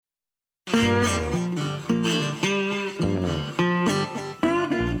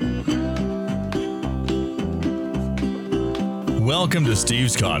Welcome to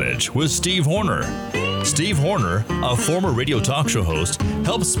Steve's Cottage with Steve Horner. Steve Horner, a former radio talk show host,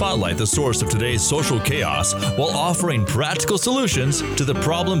 helps spotlight the source of today's social chaos while offering practical solutions to the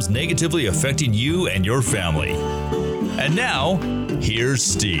problems negatively affecting you and your family. And now, here's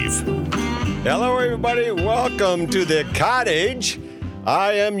Steve. Hello, everybody. Welcome to the Cottage.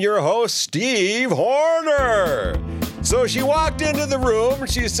 I am your host, Steve Horner. So she walked into the room and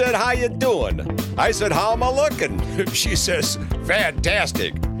she said, "How you doing?" I said, "How am I looking?" She says,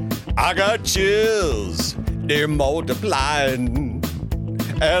 "Fantastic. I got chills. They're multiplying.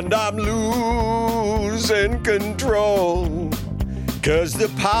 And I'm losing control. 'Cause the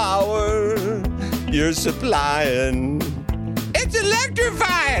power you're supplying, it's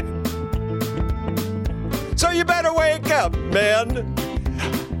electrifying. So you better wake up, man.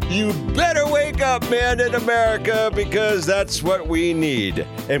 You better wake up, man, in America, because that's what we need.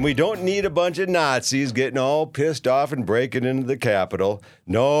 And we don't need a bunch of Nazis getting all pissed off and breaking into the Capitol.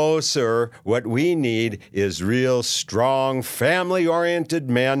 No, sir. What we need is real, strong, family-oriented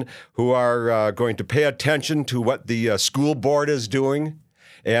men who are going to pay attention to what the school board is doing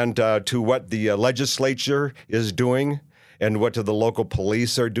and to what the legislature is doing, and what the local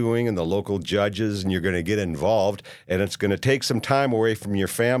police are doing and the local judges, and you're going to get involved. And it's going to take some time away from your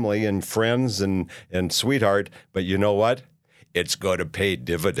family and friends and sweetheart. But you know what? It's going to pay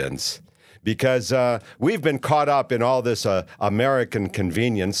dividends. Because we've been caught up in all this American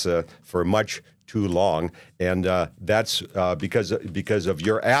convenience for much too long. And that's because of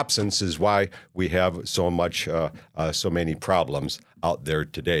your absence is why we have so many problems out there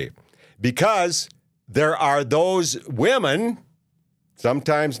today. Because there are those women,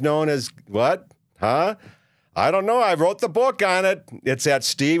 sometimes known as what? Huh? I don't know. I wrote the book on it. It's at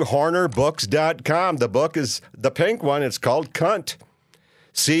stevehornerbooks.com. The book is the pink one. It's called Cunt.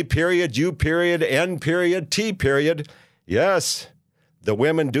 C period, U period, N period, T period. Yes, the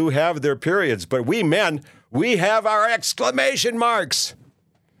women do have their periods, but we men, we have our exclamation marks.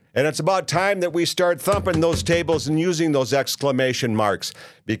 And it's about time that we start thumping those tables and using those exclamation marks,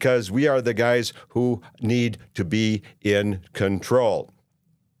 because we are the guys who need to be in control.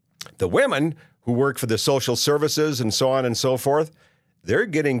 The women who work for the social services and so on and so forth, they're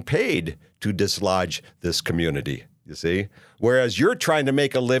getting paid to dislodge this community, you see? Whereas you're trying to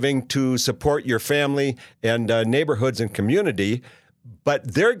make a living to support your family and neighborhoods and community,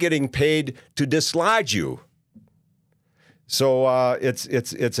 but they're getting paid to dislodge you. So it's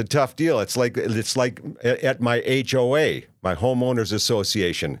a tough deal. It's like at my HOA, my homeowners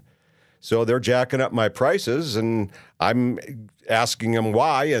association. So they're jacking up my prices, and I'm asking them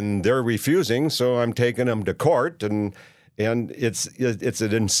why, and they're refusing. So I'm taking them to court, and it's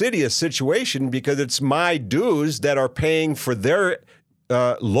an insidious situation because it's my dues that are paying for their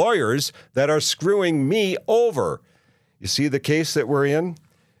lawyers that are screwing me over. You see the case that we're in?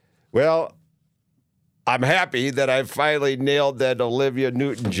 Well, I'm happy that I finally nailed that Olivia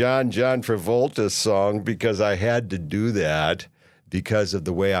Newton-John, John Travolta song, because I had to do that because of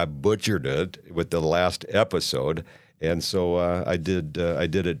the way I butchered it with the last episode. And so I did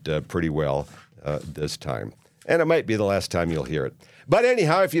it pretty well this time. And it might be the last time you'll hear it. But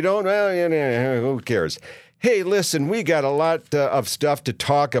anyhow, if you don't, well, who cares? Hey, listen, we got a lot of stuff to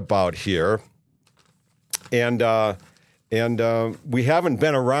talk about here. And we haven't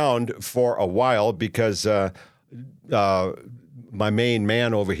been around for a while because my main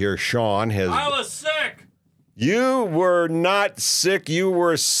man over here, Sean, has... I was sick! You were not sick. You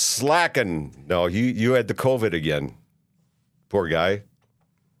were slacking. No, you had the COVID again. Poor guy.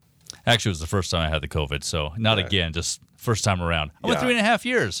 Actually, it was the first time I had the COVID, so not again, just first time around. I went 3.5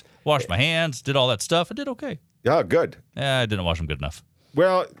 years. Washed my hands, did all that stuff. I did okay. Yeah, good. I didn't wash them good enough.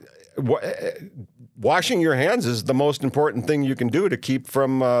 Well... washing your hands is the most important thing you can do to keep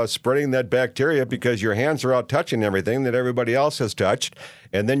from spreading that bacteria, because your hands are out touching everything that everybody else has touched.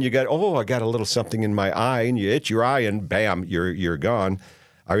 And then you got, I got a little something in my eye, and you itch your eye, and bam, you're gone.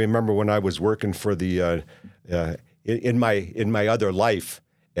 I remember when I was working for the in my other life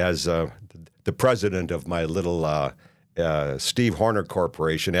as the president of my little Steve Horner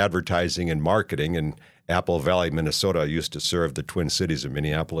Corporation, advertising and marketing in Apple Valley, Minnesota. I used to serve the Twin Cities of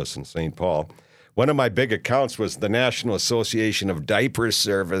Minneapolis and St. Paul. One of my big accounts was the National Association of Diaper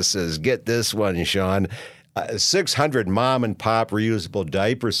Services. Get this one, Sean. 600 mom and pop reusable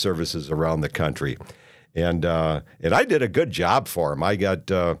diaper services around the country. And I did a good job for him. I got,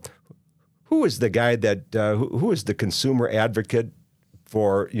 who was the guy that, who was the consumer advocate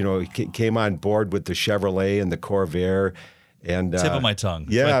for, he came on board with the Chevrolet and the Corvair, And tip of my tongue.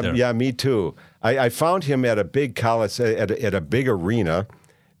 Yeah, right there. yeah, me too. I found him at a big college, at a big arena,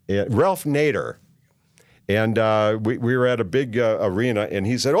 Ralph Nader. And we were at a big arena, and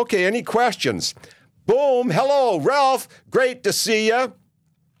he said, "Okay, any questions?" Boom, hello, Ralph, great to see you.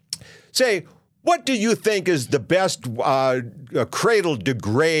 Say, what do you think is the best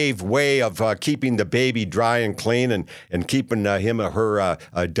cradle-to-grave way of keeping the baby dry and clean and keeping him or her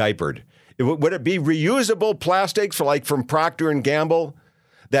diapered? Would it be reusable plastics from Procter & Gamble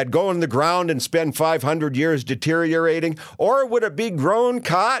that go in the ground and spend 500 years deteriorating? Or would it be grown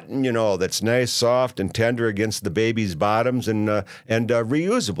cotton, that's nice, soft, and tender against the baby's bottoms and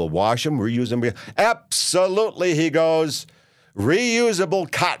reusable? Wash them, reuse them. Absolutely, he goes,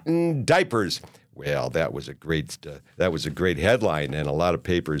 reusable cotton diapers. Well, that was a great headline, and a lot of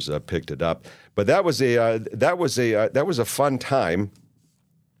papers picked it up. But that was a fun time,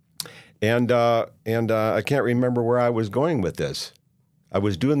 and I can't remember where I was going with this. I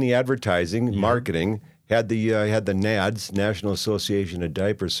was doing the advertising, marketing, had the NADS, National Association of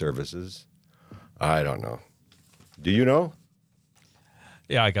Diaper Services. I don't know. Do you know?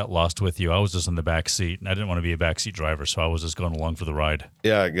 Yeah, I got lost with you. I was just in the back seat, and I didn't want to be a backseat driver, so I was just going along for the ride.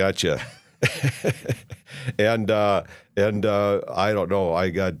 Yeah, I gotcha. and I don't know. I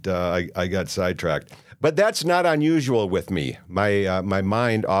got sidetracked. But that's not unusual with me. My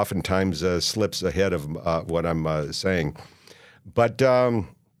mind oftentimes slips ahead of what I'm saying. But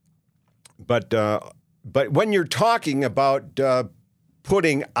when you're talking about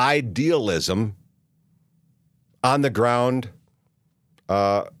putting idealism on the ground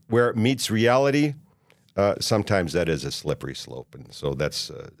where it meets reality, sometimes that is a slippery slope, and so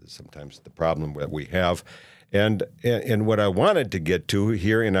that's sometimes the problem that we have. And what I wanted to get to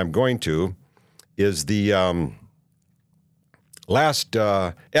here, and I'm going to, is the last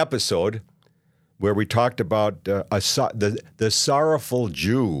episode where we talked about the sorrowful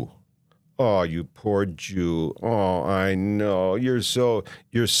Jew. Oh, you poor Jew. Oh, I know. You're so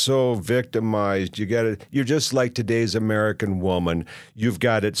victimized. You're just like today's American woman. You've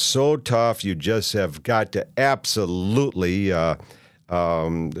got it so tough. You just have got to absolutely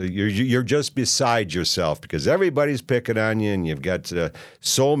you're just beside yourself because everybody's picking on you, and you've got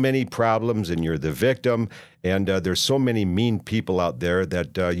so many problems, and you're the victim. And there's so many mean people out there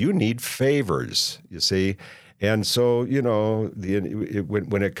that you need favors, you see. And so,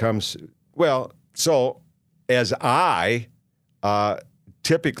 when it comes, so as I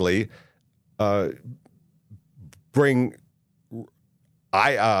typically bring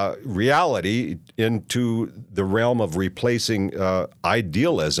reality into the realm of replacing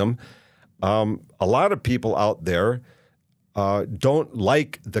idealism, a lot of people out there don't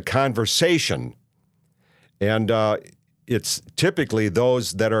like the conversation. And it's typically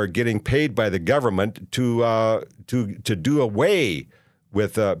those that are getting paid by the government to do away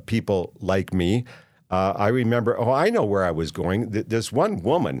with people like me. I remember, I know where I was going. This one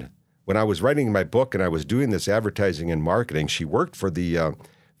woman, when I was writing my book and I was doing this advertising and marketing, she worked for the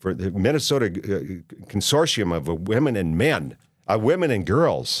Minnesota Consortium of Women and Men, women and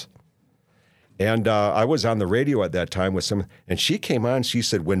girls. And I was on the radio at that time with some, and she came on. She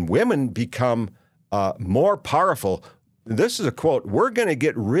said, "When women become more powerful," this is a quote, "we're going to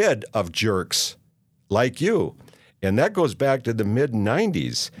get rid of jerks like you." And that goes back to the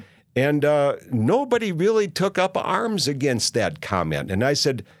mid-'90s. And nobody really took up arms against that comment. And I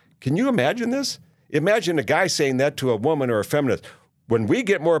said, can you imagine this? Imagine a guy saying that to a woman or a feminist. When we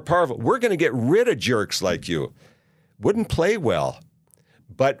get more powerful, we're going to get rid of jerks like you. Wouldn't play well.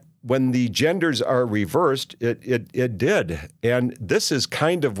 But when the genders are reversed, it did. And this is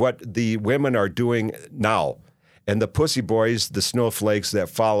kind of what the women are doing now. And the pussy boys, the snowflakes that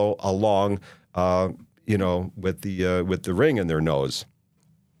follow along, with the ring in their nose.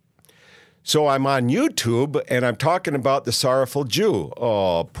 So I'm on YouTube, and I'm talking about the sorrowful Jew.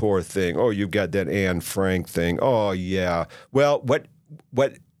 Oh, poor thing. Oh, you've got that Anne Frank thing. Oh, yeah. Well, what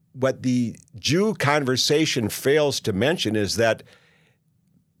the Jew conversation fails to mention is that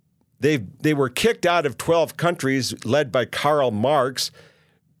they were kicked out of 12 countries led by Karl Marx,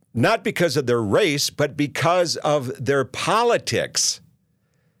 not because of their race, but because of their politics.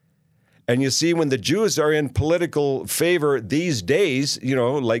 And you see, when the Jews are in political favor these days,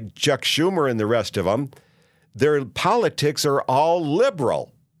 like Chuck Schumer and the rest of them, their politics are all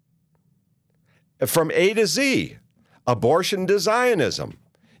liberal. From A to Z. Abortion to Zionism.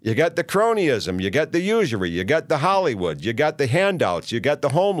 You got the cronyism, you got the usury, you got the Hollywood, you got the handouts, you got the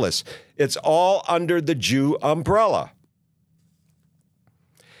homeless. It's all under the Jew umbrella.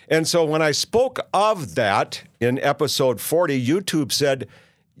 And so when I spoke of that in episode 40, YouTube said,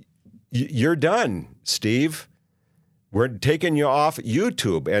 "You're done, Steve. We're taking you off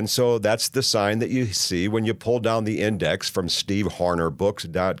YouTube. And so that's the sign that you see when you pull down the index from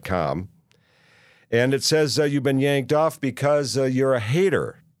SteveHornerBooks.com. And it says you've been yanked off because you're a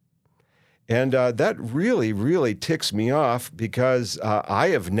hater. And that really, really ticks me off because I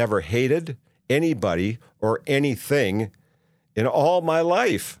have never hated anybody or anything in all my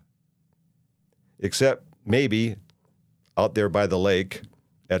life, except maybe out there by the lake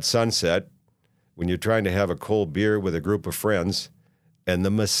at sunset when you're trying to have a cold beer with a group of friends and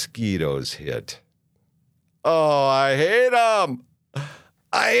the mosquitoes hit. Oh, I hate them.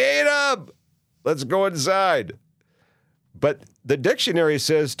 I hate them. Let's go inside. But the dictionary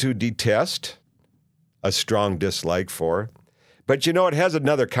says to detest, a strong dislike for. But, you know, it has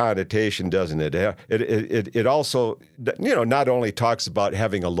another connotation, doesn't it? It also, you know, not only talks about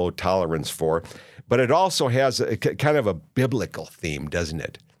having a low tolerance for, but it also has a kind of a biblical theme, doesn't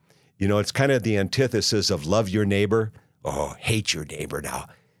it? You know, it's kind of the antithesis of love your neighbor. Oh, hate your neighbor now.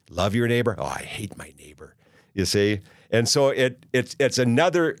 Love your neighbor. Oh, I hate my neighbor. You see? And so it's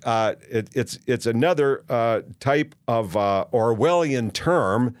another type of Orwellian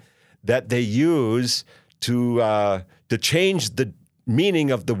term that they use to change the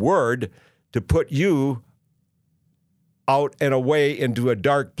meaning of the word to put you out and away into a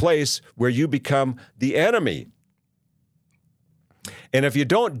dark place where you become the enemy. And if you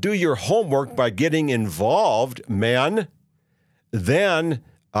don't do your homework by getting involved, man, then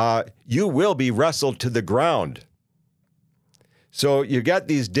you will be wrestled to the ground. So you got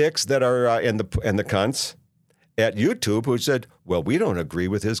these dicks that are and the cunts at YouTube who said, well, we don't agree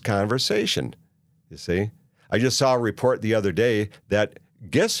with his conversation. You see? I just saw a report the other day that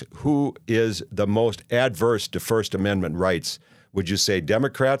guess who is the most adverse to First Amendment rights? Would you say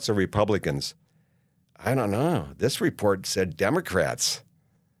Democrats or Republicans? I don't know. This report said Democrats.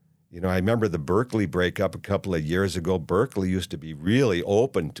 You know, I remember the Berkeley breakup a couple of years ago. Berkeley used to be really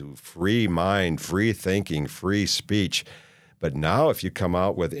open to free mind, free thinking, free speech. But now if you come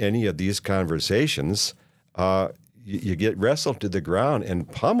out with any of these conversations, you get wrestled to the ground and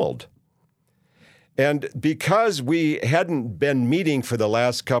pummeled. And because we hadn't been meeting for the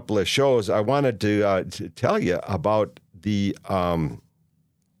last couple of shows, I wanted to tell you about the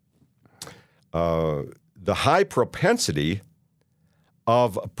high propensity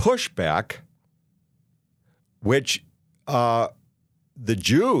of pushback, which the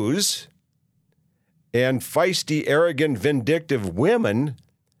Jews and feisty, arrogant, vindictive women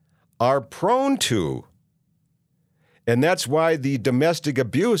are prone to. And that's why the domestic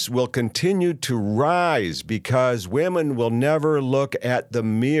abuse will continue to rise, because women will never look at the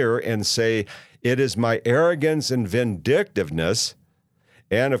mirror and say, it is my arrogance and vindictiveness,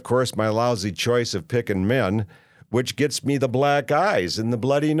 and of course my lousy choice of picking men, which gets me the black eyes and the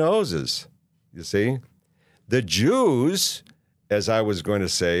bloody noses. You see? The Jews, as I was going to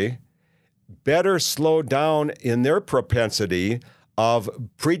say, better slow down in their propensity of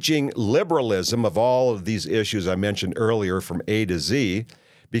preaching liberalism of all of these issues I mentioned earlier from A to Z,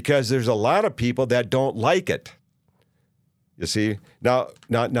 because there's a lot of people that don't like it. You see? Now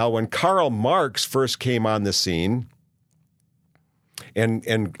when Karl Marx first came on the scene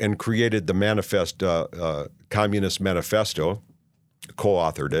and created the Communist Manifesto,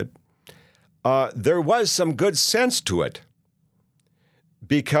 co-authored it, there was some good sense to it,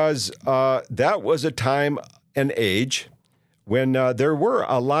 because that was a time and age when there were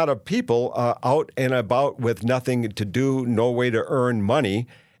a lot of people out and about with nothing to do, no way to earn money,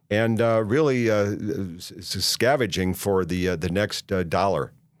 and really scavenging for the next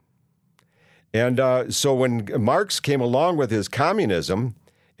dollar. And so when Marx came along with his communism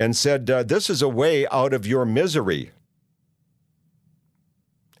and said, this is a way out of your misery,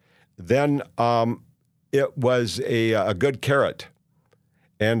 then it was a good carrot.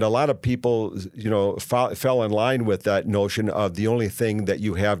 And a lot of people, you know, fell in line with that notion of the only thing that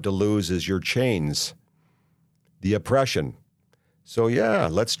you have to lose is your chains, the oppression. So, yeah,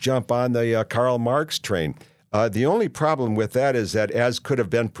 let's jump on the Karl Marx train. The only problem with that is that, as could have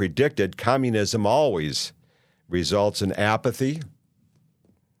been predicted, communism always results in apathy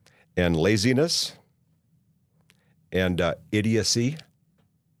and laziness and idiocy,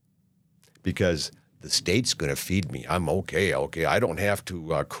 because the state's going to feed me. I'm okay. I don't have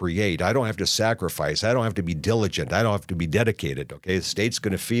to create. I don't have to sacrifice. I don't have to be diligent. I don't have to be dedicated, okay? The state's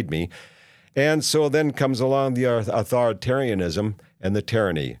going to feed me. And so then comes along the authoritarianism and the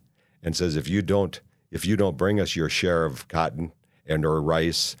tyranny and says, if you don't bring us your share of cotton and or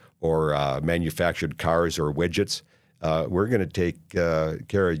rice or manufactured cars or widgets, we're going to take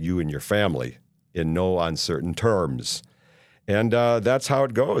care of you and your family in no uncertain terms. And that's how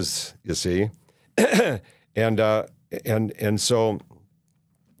it goes, you see. And And so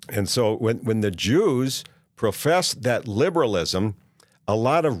when the Jews profess that liberalism, a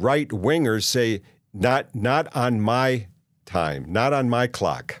lot of right-wingers say, not on my time, not on my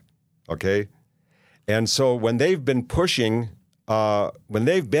clock, okay? And so when they've been pushing, let's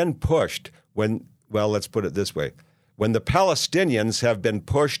put it this way. When the Palestinians have been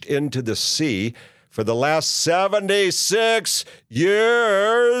pushed into the sea for the last 76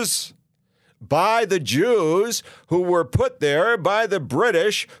 years by the Jews who were put there by the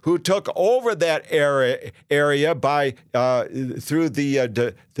British, who took over that area by through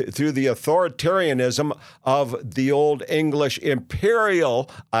the authoritarianism of the old English imperial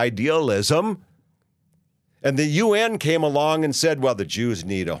idealism. And the UN came along and said, well, the Jews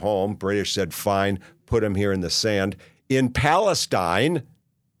need a home. British said, fine, put them here in the sand. In Palestine.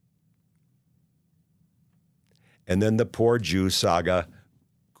 And then the poor Jew saga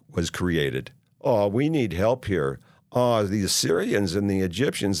was created. Oh, we need help here. Oh, the Assyrians and the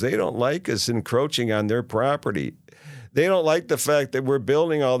Egyptians, they don't like us encroaching on their property. They don't like the fact that we're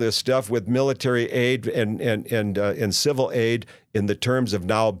building all this stuff with military aid and civil aid in the terms of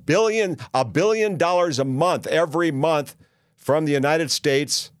now $1 billion a month, every month, from the United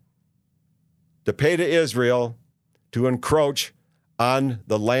States to pay to Israel to encroach on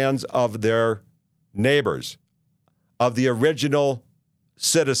the lands of their neighbors, of the original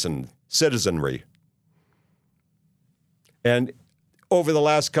citizenry. And over the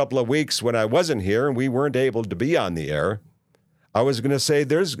last couple of weeks when I wasn't here and we weren't able to be on the air, I was going to say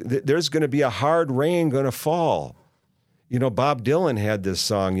there's going to be a hard rain going to fall. You know, Bob Dylan had this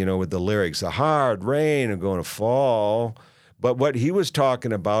song, you know, with the lyrics, a hard rain going to fall. But what he was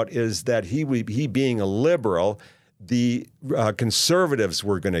talking about is that he being a liberal, the conservatives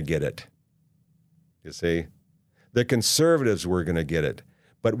were going to get it. You see? The conservatives were going to get it.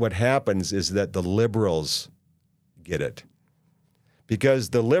 But what happens is that the liberals get it. Because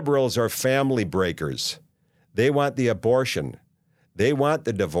the liberals are family breakers. They want the abortion. They want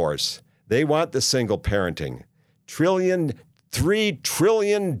the divorce. They want the single parenting. $3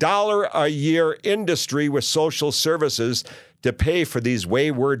 trillion a year industry with social services to pay for these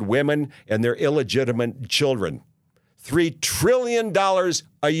wayward women and their illegitimate children. $3 trillion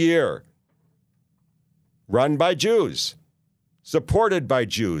a year. Run by Jews. Supported by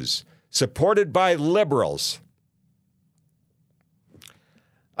Jews. Supported by liberals.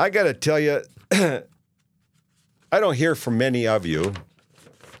 I got to tell you, I don't hear from many of you,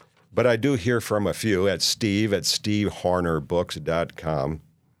 but I do hear from a few at stevehornerbooks.com.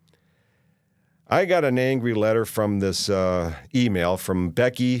 I got an angry letter from this email from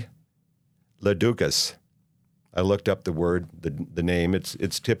Becky Leducas. I looked up the word, the name.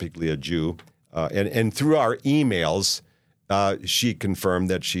 It's typically a Jew. And through our emails, she confirmed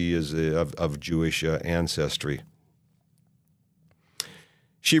that she is of Jewish ancestry.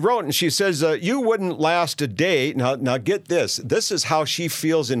 She wrote and she says, you wouldn't last a day. Now get this. This is how she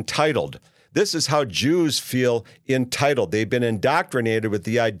feels entitled. This is how Jews feel entitled. They've been indoctrinated with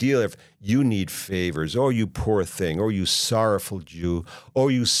the idea of you need favors. Oh, you poor thing. Oh, you sorrowful Jew. Oh,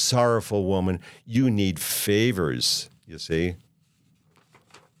 you sorrowful woman. You need favors, you see.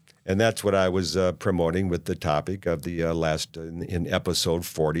 And that's what I was promoting with the topic of the last, in episode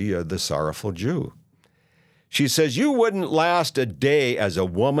 40, the sorrowful Jew. She says, you wouldn't last a day as a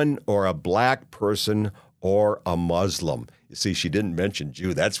woman or a black person or a Muslim. You see, she didn't mention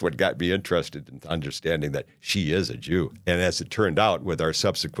Jew. That's what got me interested in understanding that she is a Jew. And as it turned out with our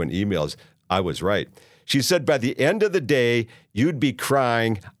subsequent emails, I was right. She said, by the end of the day, you'd be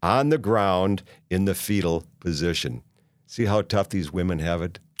crying on the ground in the fetal position. See how tough these women have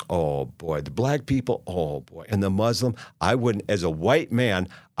it? Oh, boy. The black people, oh, boy. And the Muslim, I wouldn't, as a white man,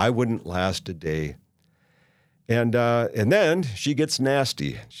 I wouldn't last a day. And then she gets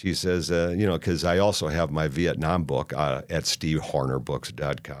nasty. She says, because I also have my Vietnam book at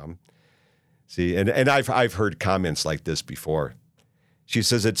stevehornerbooks.com. See, and I've heard comments like this before. She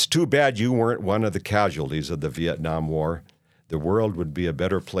says, it's too bad you weren't one of the casualties of the Vietnam War. The world would be a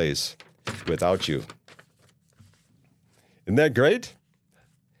better place without you. Isn't that great?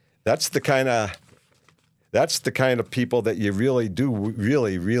 That's the kind of people that you really do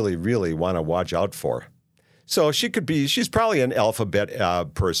really want to watch out for. So she's probably an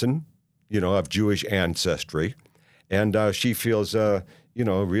alphabet person, of Jewish ancestry. And she feels,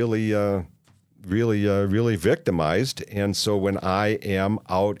 really victimized. And so when I am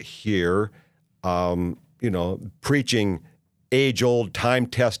out here, preaching age-old,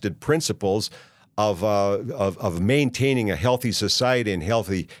 time-tested principles of maintaining a healthy society and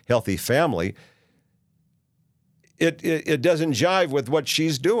healthy family, it doesn't jive with what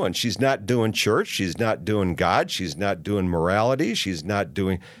she's doing. She's not doing church. She's not doing God. She's not doing morality. She's not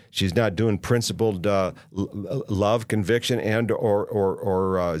doing principled love, conviction, and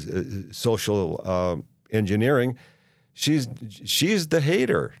or social engineering. She's the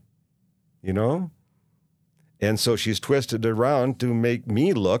hater, you know. And so she's twisted around to make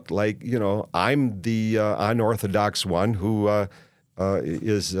me look like, you know, I'm the unorthodox one who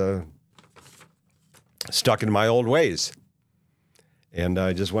is stuck in my old ways. And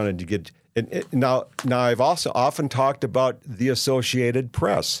I just wanted to get... Now I've also often talked about the Associated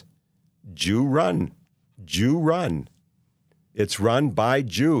Press. Jew run. It's run by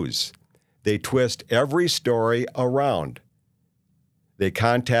Jews. They twist every story around. They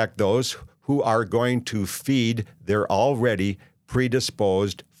contact those who are going to feed their already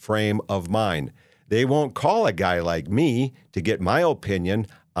predisposed frame of mind. They won't call a guy like me to get my opinion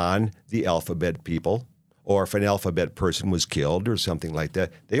on the alphabet people, or if an alphabet person was killed or something like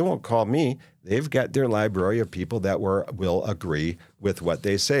that. They won't call me. They've got their library of people that will agree with what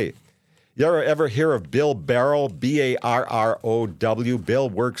they say. You ever hear of Bill Barrow, B-A-R-R-O-W? Bill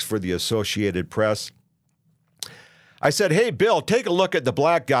works for the Associated Press. I said, hey, Bill, take a look at the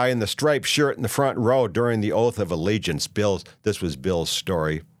black guy in the striped shirt in the front row during the Oath of Allegiance. This was Bill's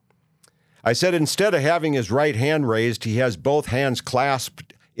story. I said, instead of having his right hand raised, he has both hands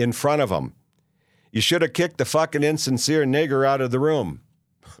clasped in front of him. You should have kicked the fucking insincere nigger out of the room.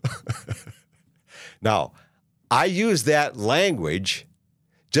 Now, I use that language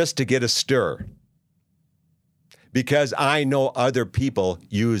just to get a stir, because I know other people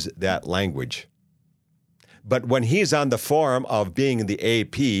use that language. But when he's on the forum of being in the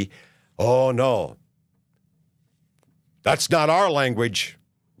AP, oh no, that's not our language.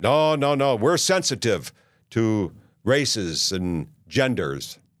 No, we're sensitive to races and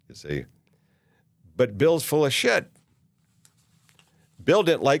genders, you see. But Bill's full of shit. Bill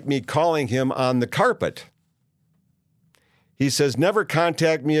didn't like me calling him on the carpet. He says, never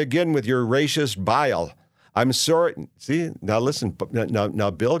contact me again with your racist bile. I'm sorry. See, now listen, now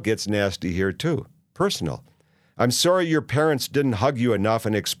Bill gets nasty here too. Personal. I'm sorry your parents didn't hug you enough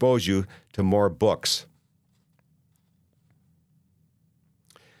and expose you to more books.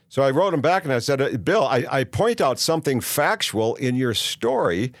 So I wrote him back and I said, Bill, I point out something factual in your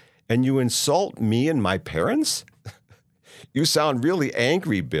story and you insult me and my parents? You sound really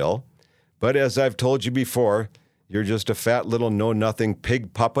angry, Bill. But as I've told you before, you're just a fat little know-nothing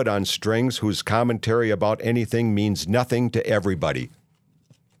pig puppet on strings whose commentary about anything means nothing to everybody.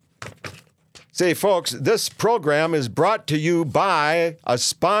 Say, folks, this program is brought to you by a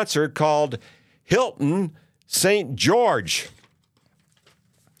sponsor called Hilton St. George.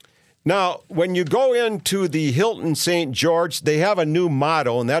 Now, when you go into the Hilton St. George, they have a new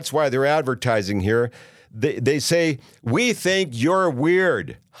motto, and that's why they're advertising here. They say, we think you're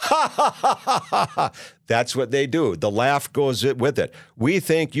weird. Ha, ha, ha, ha, ha, ha. That's what they do. The laugh goes with it. We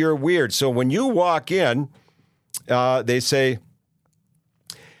think you're weird. So when you walk in, they say,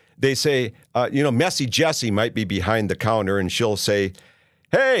 Messy Jessie might be behind the counter, and she'll say,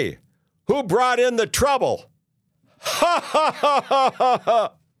 hey, who brought in the trouble? Ha, ha, ha, ha, ha,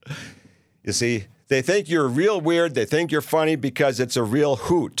 ha. You see, they think you're real weird. They think you're funny because it's a real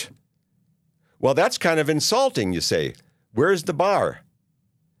hoot. Well, that's kind of insulting, you say. Where's the bar?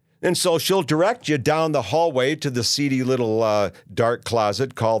 And so she'll direct you down the hallway to the seedy little dark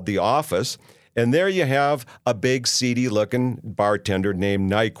closet called the office. And there you have a big, seedy-looking bartender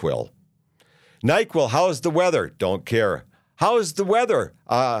named NyQuil. NyQuil, how's the weather? Don't care. How's the weather?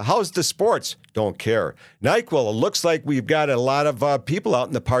 How's the sports? Don't care. NyQuil, it looks like we've got a lot of people out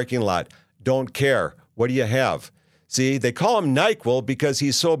in the parking lot. Don't care. What do you have? See, they call him NyQuil because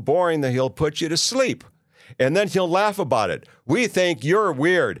he's so boring that he'll put you to sleep. And then he'll laugh about it. We think you're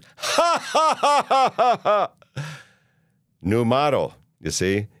weird. Ha, ha, ha, ha, ha, ha. New motto, you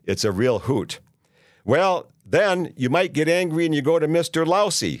see. It's a real hoot. Well, then you might get angry and you go to Mr.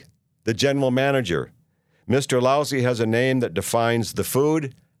 Lousy, the general manager. Mr. Lousy has a name that defines the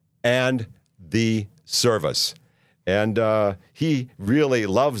food and the service. And he really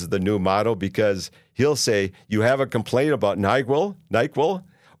loves the new motto because he'll say, you have a complaint about NyQuil,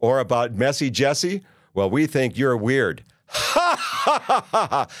 or about Messy Jessie? Well, we think you're weird. Ha, ha, ha, ha,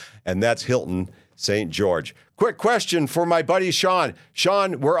 ha. And that's Hilton St. George. Quick question for my buddy Sean.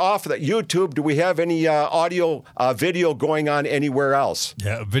 Sean, we're off the YouTube. Do we have any audio, video going on anywhere else?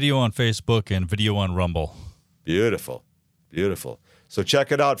 Yeah, video on Facebook and video on Rumble. Beautiful. So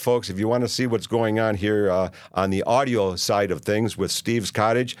check it out, folks. If you want to see what's going on here on the audio side of things with Steve's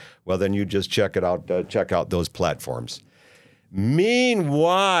Cottage, well, then you just check it out. Check out those platforms.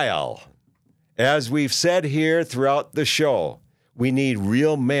 Meanwhile, As we've said here throughout the show, we need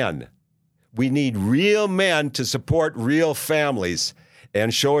real men. We need real men to support real families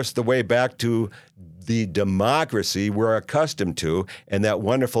and show us the way back to the democracy we're accustomed to and that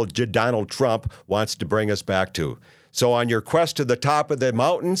wonderful Donald Trump wants to bring us back to. So on your quest to the top of the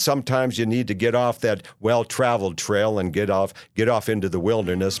mountain, sometimes you need to get off that well-traveled trail and get off into the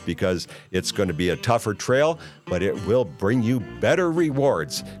wilderness, because it's going to be a tougher trail, but it will bring you better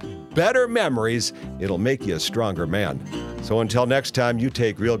rewards, better memories. It'll make you a stronger man. So until next time, you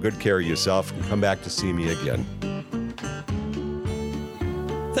take real good care of yourself and come back to see me again.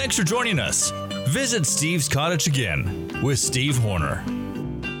 Thanks for joining us. Visit Steve's Cottage again with Steve Horner.